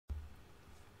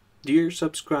Dear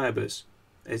subscribers,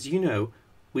 as you know,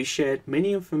 we shared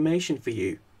many information for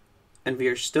you, and we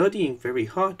are studying very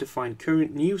hard to find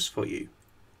current news for you.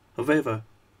 However,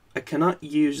 I cannot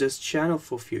use this channel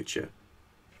for future.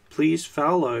 Please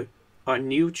follow our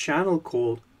new channel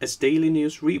called as Daily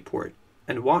News Report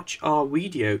and watch our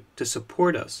video to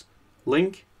support us.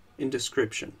 Link in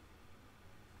description.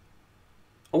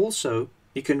 Also,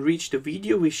 you can reach the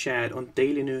video we shared on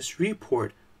Daily News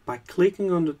Report by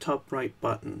clicking on the top right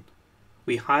button.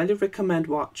 We highly recommend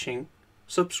watching,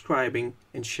 subscribing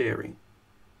and sharing.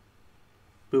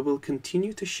 We will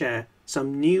continue to share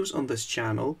some news on this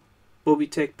channel, but we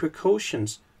take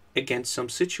precautions against some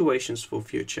situations for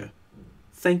future.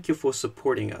 Thank you for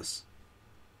supporting us.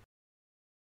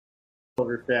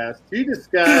 Silver Fast to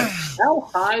discuss how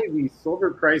high the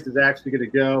silver price is actually going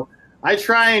to go. I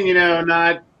try and,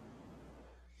 not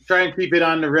try and keep it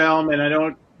on the realm, and I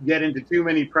don't get into too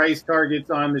many price targets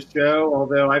on the show,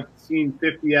 although I've seen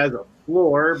 50 as a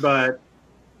floor. But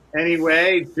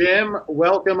anyway, Jim,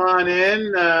 welcome on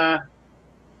in. How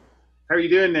are you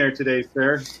doing there today,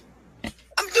 sir?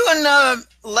 I'm doing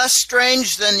less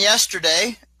strange than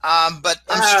yesterday, but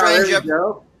I'm strange.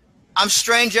 I'm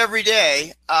strange every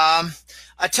day.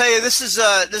 I tell you, this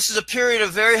is a period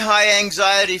of very high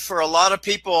anxiety for a lot of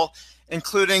people,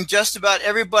 including just about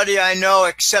everybody I know,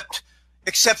 except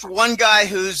one guy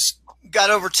who's got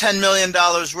over $10 million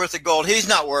worth of gold. He's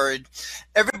not worried.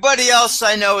 Everybody else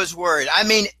I know is worried. I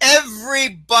mean,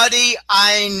 everybody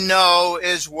I know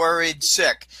is worried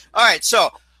sick. All right, so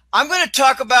I'm going to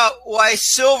talk about why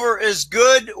silver is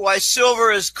good, why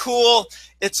silver is cool.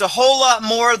 It's a whole lot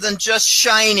more than just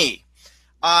shiny.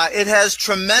 It has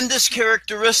tremendous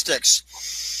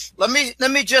characteristics. Let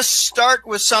me just start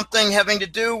with something having to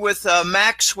do with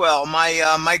Maxwell,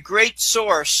 my great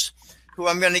source, who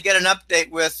I'm going to get an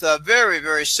update with very,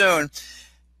 very soon.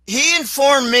 He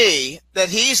informed me that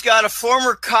he's got a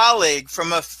former colleague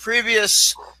from a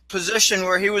previous position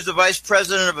where he was the vice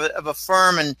president of a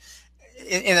firm and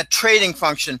in a trading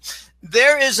function.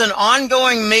 There is an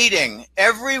ongoing meeting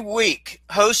every week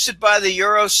hosted by the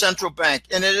Euro Central Bank,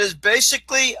 and it is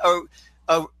basically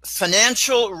a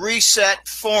financial reset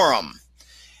forum.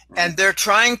 And they're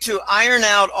trying to iron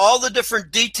out all the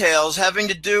different details having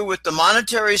to do with the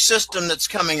monetary system that's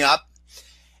coming up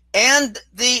and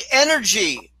the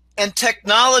energy and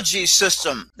technology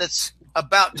system that's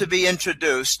about to be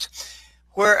introduced,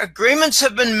 where agreements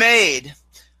have been made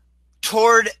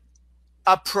toward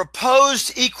a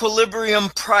proposed equilibrium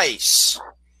price.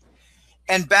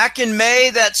 And back in May,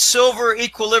 that silver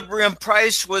equilibrium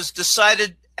price was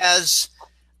decided as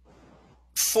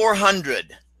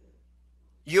 400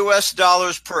 US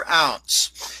dollars per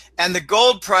ounce. And the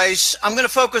gold price, I'm going to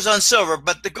focus on silver,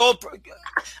 but the gold,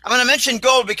 I'm going to mention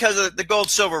gold because of the gold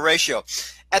silver ratio.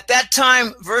 At that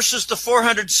time versus the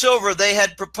 400 silver, they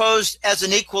had proposed as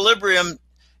an equilibrium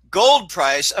gold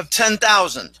price of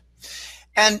 10,000.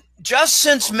 And just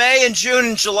since May and June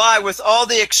and July, with all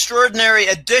the extraordinary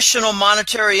additional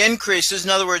monetary increases,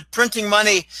 in other words, printing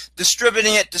money,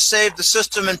 distributing it to save the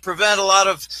system and prevent a lot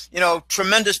of,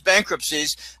 tremendous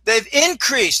bankruptcies, they've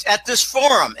increased at this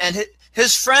forum. And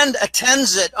his friend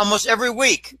attends it almost every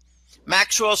week,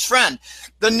 Maxwell's friend.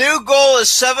 The new goal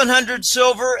is 700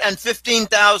 silver and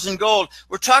 15,000 gold.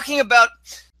 We're talking about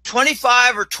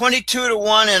 25 or 22 to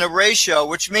 1 in a ratio,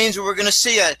 which means we're going to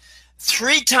see a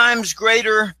 3 times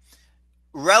greater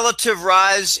relative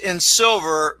rise in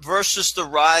silver versus the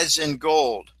rise in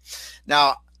gold.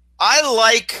 Now, I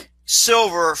like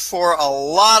silver for a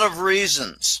lot of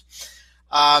reasons.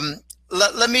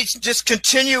 Let me just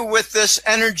continue with this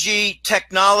energy,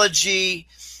 technology,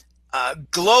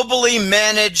 globally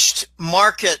managed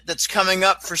market that's coming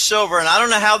up for silver. And I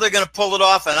don't know how they're going to pull it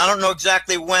off, and I don't know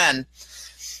exactly when.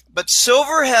 But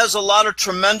silver has a lot of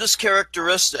tremendous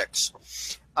characteristics.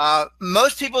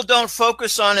 Most people don't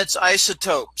focus on its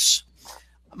isotopes.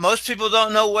 Most people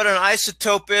don't know what an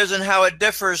isotope is and how it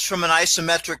differs from an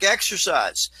isometric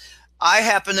exercise. I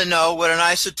happen to know what an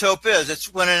isotope is.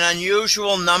 It's when an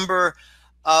unusual number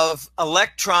of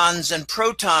electrons and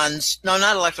protons, no,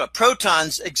 not electrons,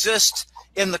 protons exist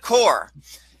in the core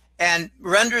and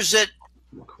renders it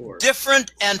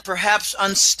different and perhaps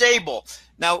unstable.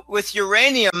 Now, with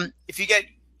uranium, if you get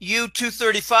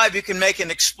U-235, you can make an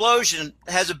explosion.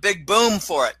 It has a big boom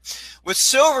for it. With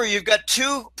silver, you've got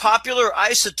 2 popular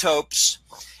isotopes,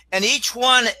 and each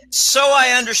one, so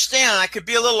I understand, I could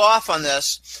be a little off on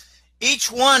this,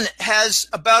 each one has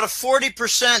about a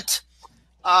 40%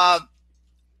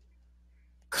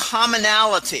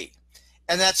 commonality,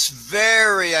 and that's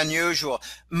very unusual.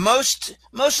 Most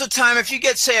of the time, if you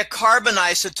get, say, a carbon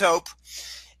isotope,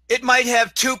 it might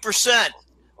have 2%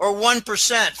 or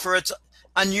 1% for its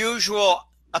unusual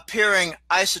appearing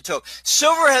isotope.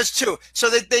 Silver has 2. So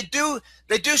they do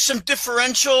some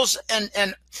differentials,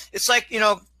 and it's like, you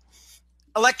know,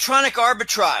 electronic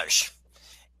arbitrage.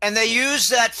 And they use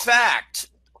that fact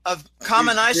of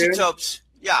common isotopes.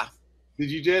 Yeah. Did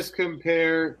you just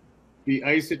compare the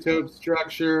isotope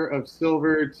structure of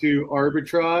silver to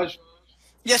arbitrage?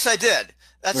 Yes, I did.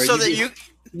 That's right, so that you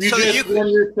just won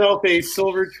yourself a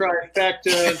silver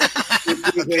trifecta.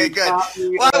 Okay, good.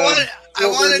 Well, I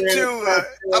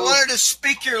wanted to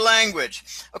speak your language.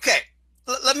 Okay,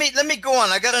 let me go on.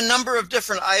 I got a number of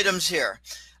different items here.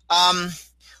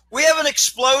 We have an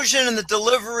explosion in the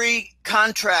delivery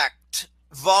contract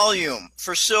volume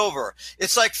for silver.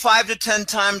 It's like 5 to 10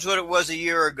 times what it was a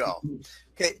year ago.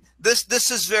 Okay,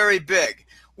 this is very big.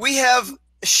 We have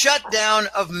shutdown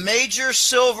of major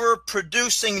silver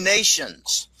producing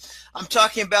nations. I'm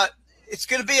talking about, it's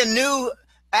going to be a new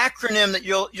acronym that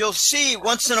you'll see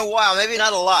once in a while, maybe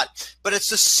not a lot, but it's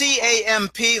the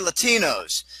CAMP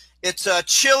Latinos. It's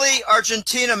Chile,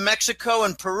 Argentina, Mexico,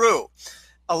 and Peru.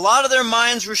 A lot of their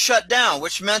mines were shut down,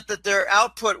 which meant that their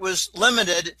output was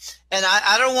limited. And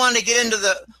I don't want to get into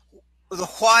the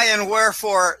why and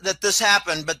wherefore that this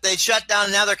happened, but they shut down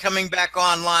and now they're coming back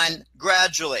online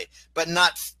gradually, but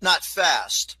not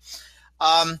fast.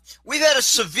 We've had a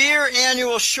severe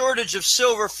annual shortage of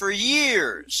silver for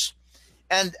years.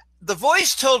 And the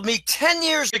Voice told me 10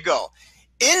 years ago,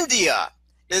 India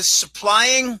is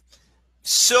supplying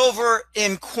silver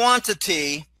in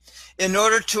quantity in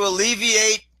order to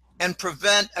alleviate and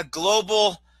prevent a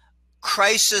global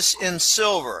crisis in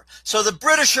silver. So the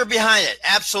British are behind it,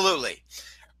 absolutely.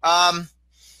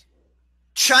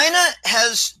 China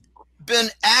has been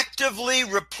actively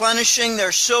replenishing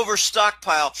their silver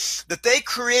stockpile that they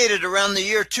created around the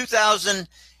year 2000,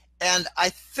 and I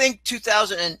think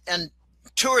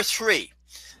 2002 or 3.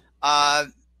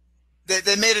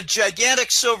 They made a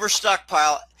gigantic silver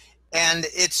stockpile, and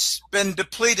it's been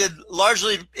depleted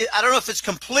largely. I don't know if it's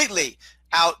completely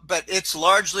out, but it's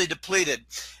largely depleted.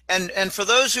 And for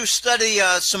those who study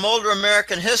some older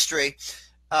American history,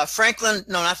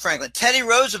 Teddy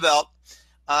Roosevelt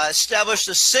established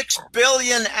a 6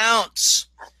 billion ounce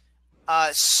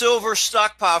silver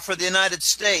stockpile for the United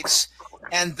States,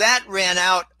 and that ran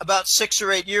out about 6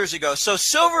 or 8 years ago. So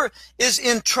silver is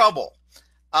in trouble.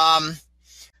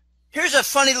 Here's a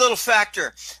funny little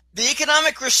factor. The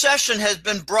economic recession has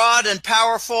been broad and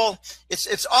powerful.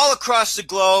 It's all across the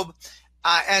globe,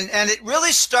 and it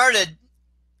really started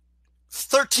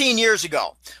 13 years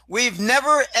ago. We've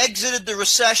never exited the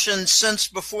recession since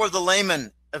before the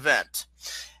Lehman event.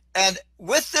 And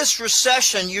with this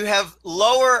recession, you have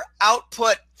lower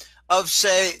output of,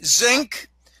 say, zinc,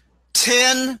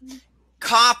 tin,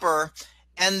 copper,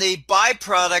 and the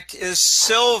byproduct is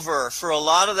silver for a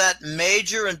lot of that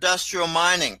major industrial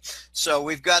mining. So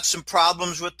we've got some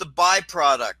problems with the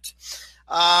byproduct.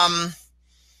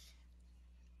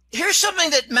 Here's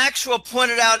something that Maxwell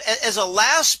pointed out as a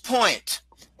last point,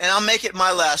 and I'll make it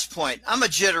my last point. I'm a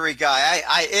jittery guy.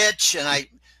 I itch, and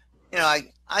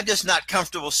I'm just not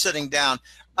comfortable sitting down.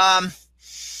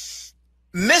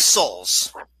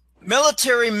 Missiles,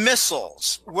 military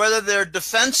missiles, whether they're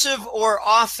defensive or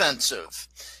offensive,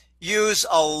 use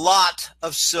a lot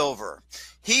of silver.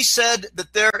 He said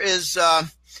that there is, I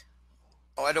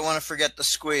don't want to forget the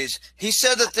squeeze. He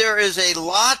said that there is a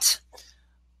lot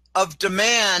of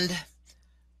demand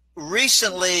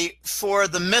recently for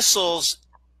the missiles,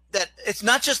 that it's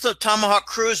not just the Tomahawk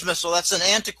cruise missile. That's an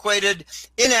antiquated,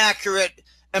 inaccurate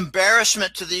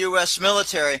embarrassment to the U.S.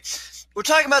 military. We're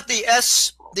talking about the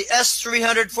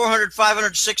S-300, 400,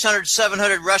 500, 600,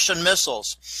 700 Russian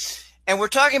missiles. And we're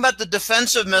talking about the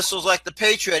defensive missiles like the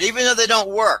Patriot. Even though they don't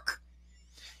work,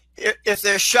 if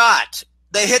they're shot,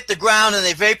 they hit the ground and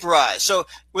they vaporize. So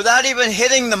without even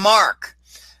hitting the mark,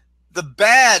 the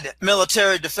bad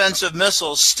military defensive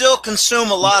missiles still consume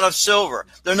a lot of silver.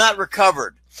 They're not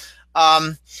recovered.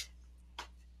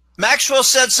 Maxwell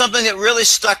said something that really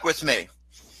stuck with me.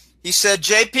 He said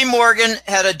J.P. Morgan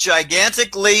had a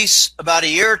gigantic lease about a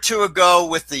year or two ago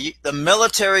with the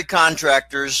military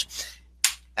contractors,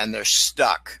 and they're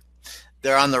stuck.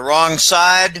 They're on the wrong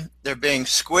side. They're being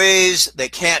squeezed. They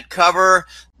can't cover.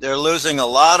 They're losing a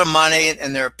lot of money,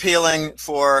 and they're appealing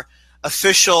for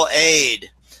official aid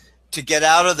to get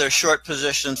out of their short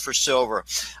positions for silver.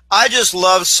 I just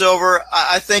love silver.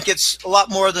 I think it's a lot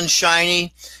more than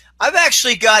shiny. I've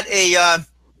actually got a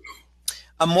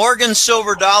Morgan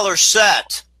silver dollar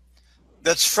set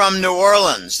that's from New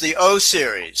Orleans, the O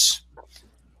series.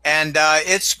 And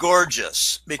it's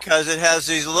gorgeous because it has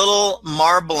these little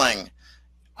marbling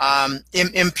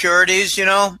impurities, you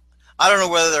know. I don't know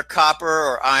whether they're copper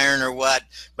or iron or what,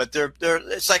 but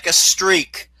it's like a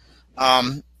streak,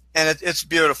 and it's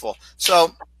beautiful.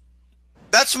 So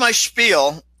that's my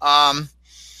spiel.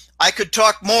 I could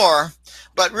talk more,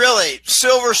 but really,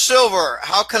 silver, silver,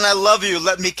 how can I love you?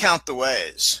 Let me count the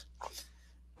ways.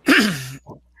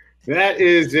 That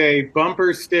is a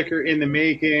bumper sticker in the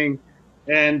making.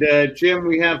 And Jim,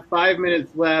 we have 5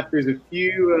 minutes left. There's a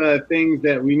few things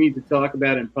that we need to talk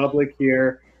about in public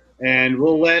here. And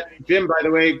we'll let Jim, by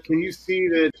the way, can you see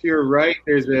that to your right,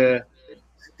 there's a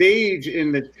stage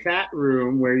in the chat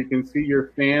room where you can see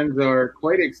your fans are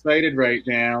quite excited right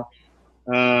now.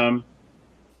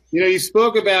 You know, you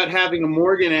spoke about having a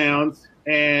Morgan ounce,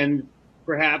 and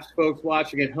perhaps folks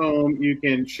watching at home, you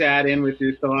can chat in with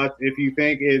your thoughts if you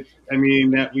think it's, I mean,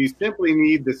 that we simply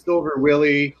need the Silver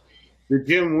Willie, the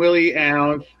Jim Willie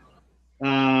ounce.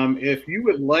 If you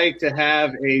would like to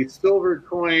have a silver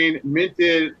coin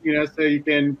minted, you know, so you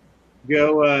can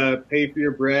go pay for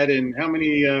your bread, and how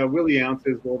many Willie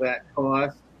ounces will that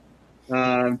cost?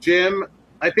 Jim,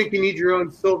 I think you need your own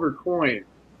silver coin.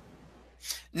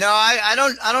 No, I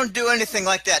don't do anything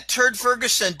like that. Turd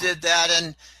Ferguson did that,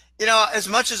 and you know, as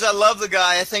much as I love the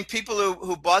guy, I think people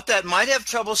who bought that might have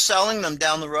trouble selling them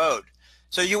down the road.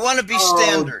 So you want to be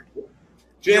standard.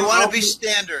 Jim, you want to be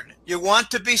standard. You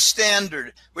want to be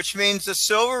standard, which means the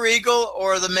Silver Eagle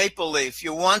or the Maple Leaf.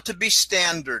 You want to be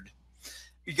standard.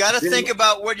 You got to think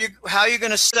about how you're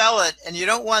going to sell it, and you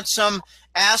don't want some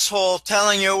asshole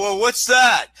telling you, well, what's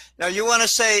that? Now you want to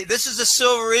say, this is a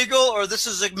Silver Eagle or this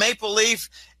is a Maple Leaf,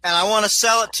 and I want to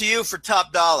sell it to you for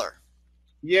top dollar.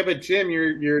 Yeah, but Jim,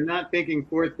 you're not thinking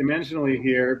fourth dimensionally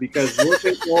here, because look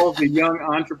at all the young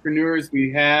entrepreneurs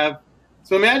we have.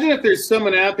 So imagine if there's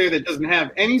someone out there that doesn't have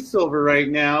any silver right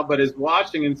now, but is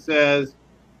watching and says,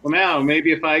 well, now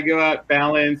maybe if I go out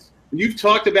balance. You've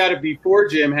talked about it before,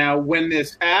 Jim, how when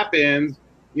this happens,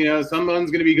 you know, someone's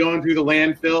going to be going through the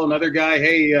landfill. Another guy,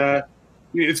 hey,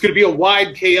 it's going to be a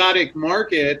wide, chaotic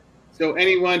market. So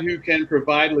anyone who can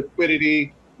provide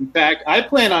liquidity. In fact, I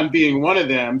plan on being one of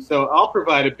them. So I'll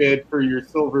provide a bid for your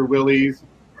Silver Willies.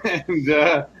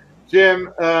 And Jim,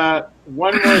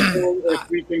 one more thing, if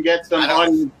we can get some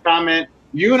audience comment.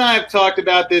 You and I have talked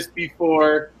about this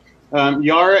before.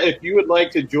 Yara, if you would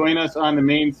like to join us on the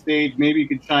main stage, maybe you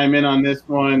could chime in on this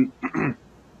one.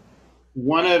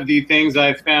 One of the things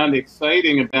I've found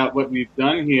exciting about what we've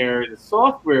done here, the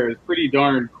software is pretty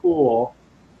darn cool.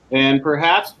 And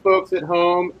perhaps folks at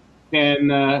home can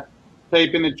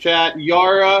type in the chat,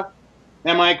 Yara,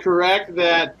 am I correct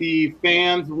that the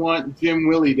fans want Jim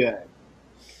Willie Day?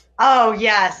 Oh,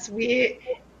 yes.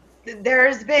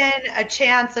 There's been a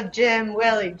chance of Jim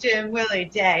Willie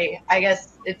Day. I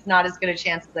guess it's not as good a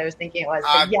chance as I was thinking it was.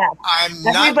 But yes,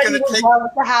 everybody would love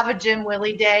to have a Jim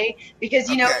Willie Day, because,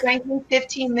 you know, frankly,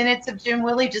 15 minutes of Jim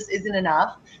Willie just isn't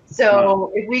enough.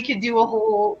 So if we could do a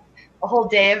whole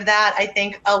day of that, I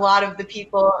think a lot of the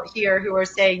people here who are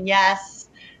saying yes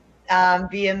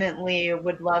vehemently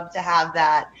would love to have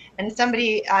that. And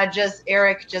somebody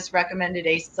Eric just recommended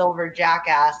a silver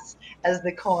jackass as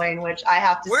the coin, which I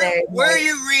have to say. Where are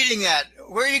you reading that?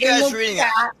 Where are you guys reading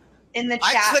that? In the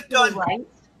chat. I clicked on right.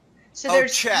 So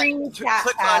there's three chat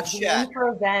tabs, one for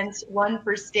event, one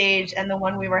for stage, and the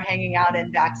one we were hanging out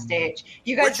in backstage.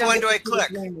 You guys Which one do I click?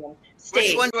 Stage.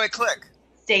 Which one do I click?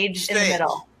 Stage in the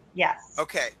middle. Yes.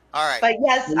 Okay. All right. But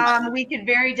yes, we could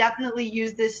very definitely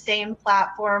use this same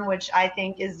platform, which I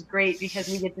think is great because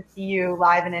we get to see you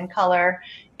live and in color,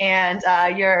 and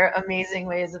your amazing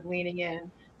ways of leaning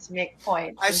in to make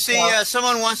points. I see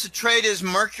someone wants to trade his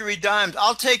Mercury dimes.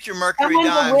 I'll take your Mercury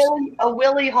dimes. A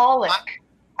Willie holic.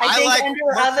 I think like under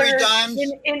Mercury dimes.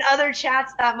 In other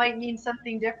chats that might mean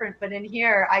something different, but in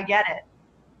here I get it.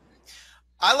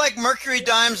 I like Mercury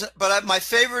dimes, but my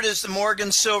favorite is the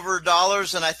Morgan silver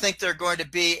dollars, and I think they're going to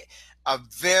be a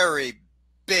very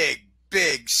big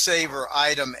saver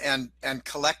item and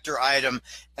collector item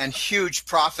and huge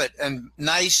profit and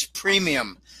nice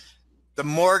premium. The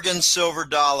Morgan silver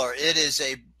dollar. It is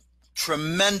a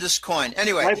tremendous coin.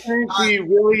 Anyway, I think the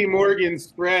Willie Morgan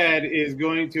spread is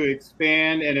going to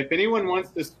expand, and if anyone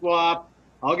wants to swap,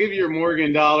 I'll give you your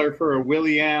Morgan dollar for a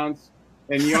Willie ounce.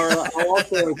 And Yara, I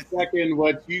also second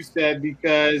what you said,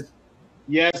 because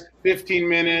yes, 15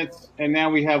 minutes, and now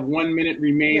we have 1 minute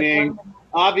remaining.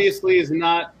 Obviously is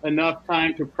not enough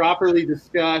time to properly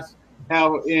discuss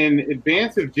how in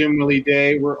advance of Jim Willie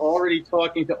Day, we're already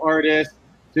talking to artists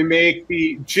to make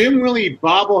the Jim Willie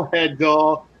bobblehead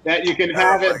doll that you can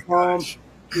have at home.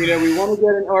 You know, we want to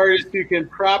get an artist who can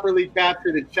properly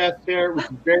capture the chest hair, which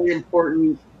is very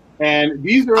important. And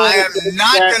these are all I am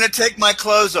not going to take my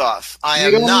clothes off. I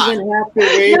am not. You don't even have to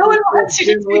wait until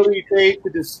Jim Willie Day to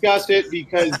discuss it,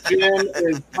 because Jim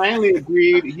has finally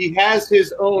agreed. He has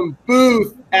his own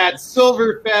booth at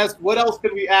Silverfest. What else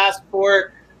could we ask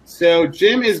for? So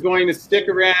Jim is going to stick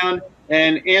around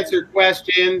and answer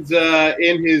questions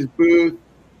in his booth.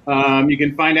 You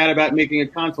can find out about making a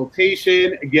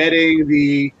consultation, getting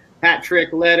the hat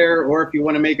trick letter, or if you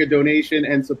want to make a donation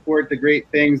and support the great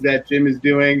things that Jim is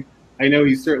doing. I know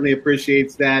he certainly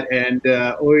appreciates that, and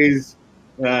always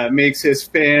makes his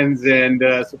fans and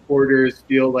supporters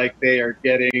feel like they are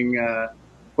getting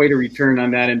quite a return on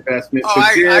that investment. Oh,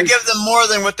 I give them more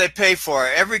than what they pay for.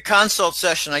 Every consult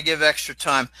session, I give extra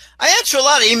time. I answer a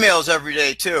lot of emails every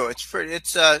day too.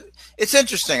 It's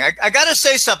interesting. I got to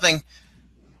say something.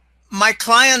 My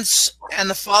clients and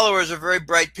the followers are very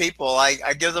bright people.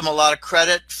 I give them a lot of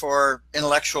credit for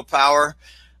intellectual power.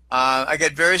 I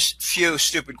get very few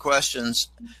stupid questions.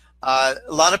 A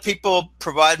lot of people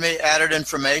provide me added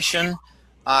information.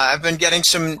 I've been getting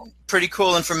some pretty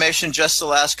cool information just the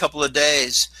last couple of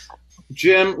days.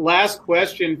 Jim, last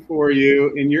question for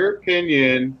you. In your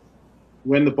opinion,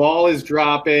 when the ball is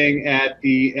dropping at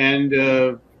the end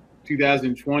of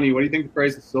 2020, what do you think the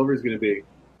price of silver is going to be?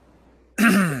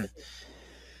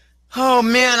 Oh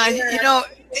man,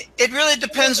 it really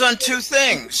depends on two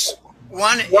things.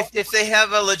 One, if they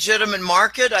have a legitimate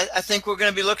market, I think we're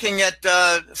going to be looking at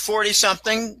 40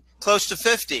 something, close to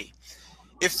 50.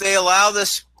 If they allow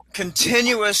this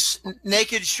continuous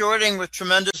naked shorting with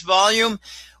tremendous volume,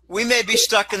 we may be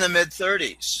stuck in the mid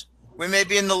 30s. We may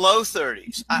be in the low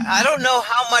 30s. I don't know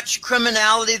how much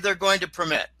criminality they're going to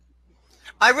permit.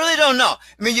 I really don't know.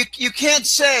 I mean, you can't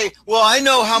say, well, I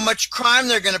know how much crime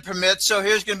they're going to permit, so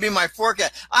here's going to be my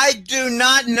forecast. I do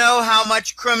not know how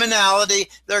much criminality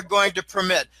they're going to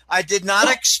permit. I did not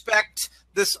expect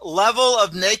this level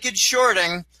of naked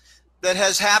shorting that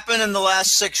has happened in the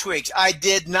last 6 weeks. I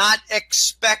did not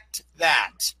expect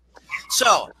that.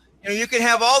 So, you can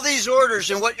have all these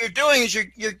orders, and what you're doing is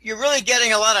you're really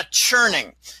getting a lot of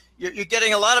churning. You're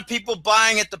getting a lot of people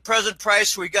buying at the present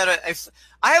price.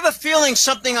 I have a feeling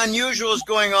something unusual is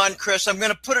going on, Chris. I'm going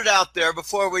to put it out there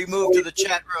before we move to the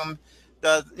chat room,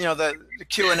 the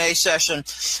Q&A session.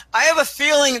 I have a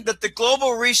feeling that the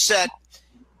global reset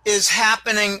is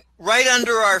happening right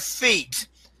under our feet,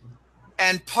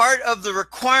 and part of the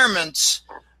requirements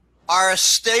are a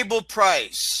stable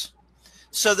price.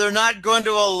 So they're not going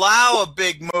to allow a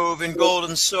big move in gold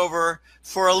and silver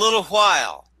for a little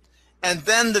while. And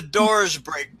then the doors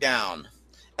break down.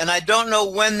 And I don't know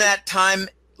when that time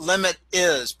limit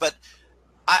is, but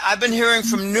I've been hearing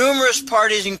from numerous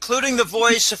parties, including The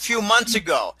Voice a few months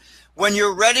ago. When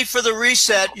you're ready for the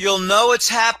reset, you'll know it's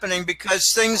happening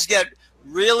because things get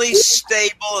really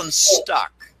stable and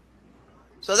stuck.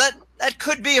 So that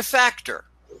could be a factor.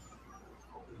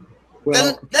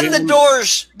 Well, then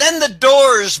the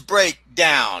doors break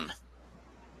down.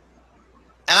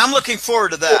 And I'm looking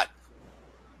forward to that.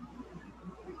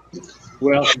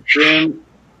 Well, Jim,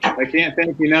 I can't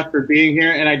thank you enough for being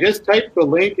here. And I just typed the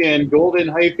link in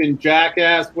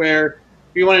golden-jackass, where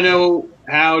if you want to know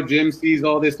how Jim sees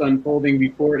all this unfolding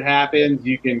before it happens,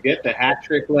 you can get the hat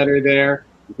trick letter there.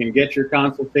 You can get your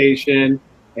consultation.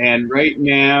 And right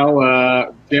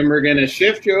now, Jim, we're going to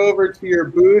shift you over to your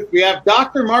booth. We have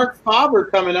Dr. Mark Faber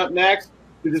coming up next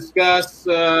to discuss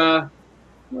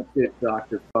what's it,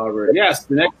 Dr. Faber? Yes,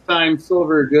 the next time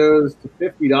silver goes to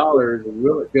 $50,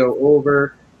 will it go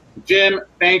over? Jim,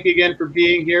 thank you again for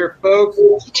being here. Folks,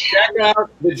 check out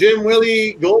the Jim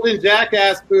Willie Golden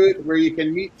Jackass booth where you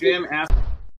can meet Jim, ask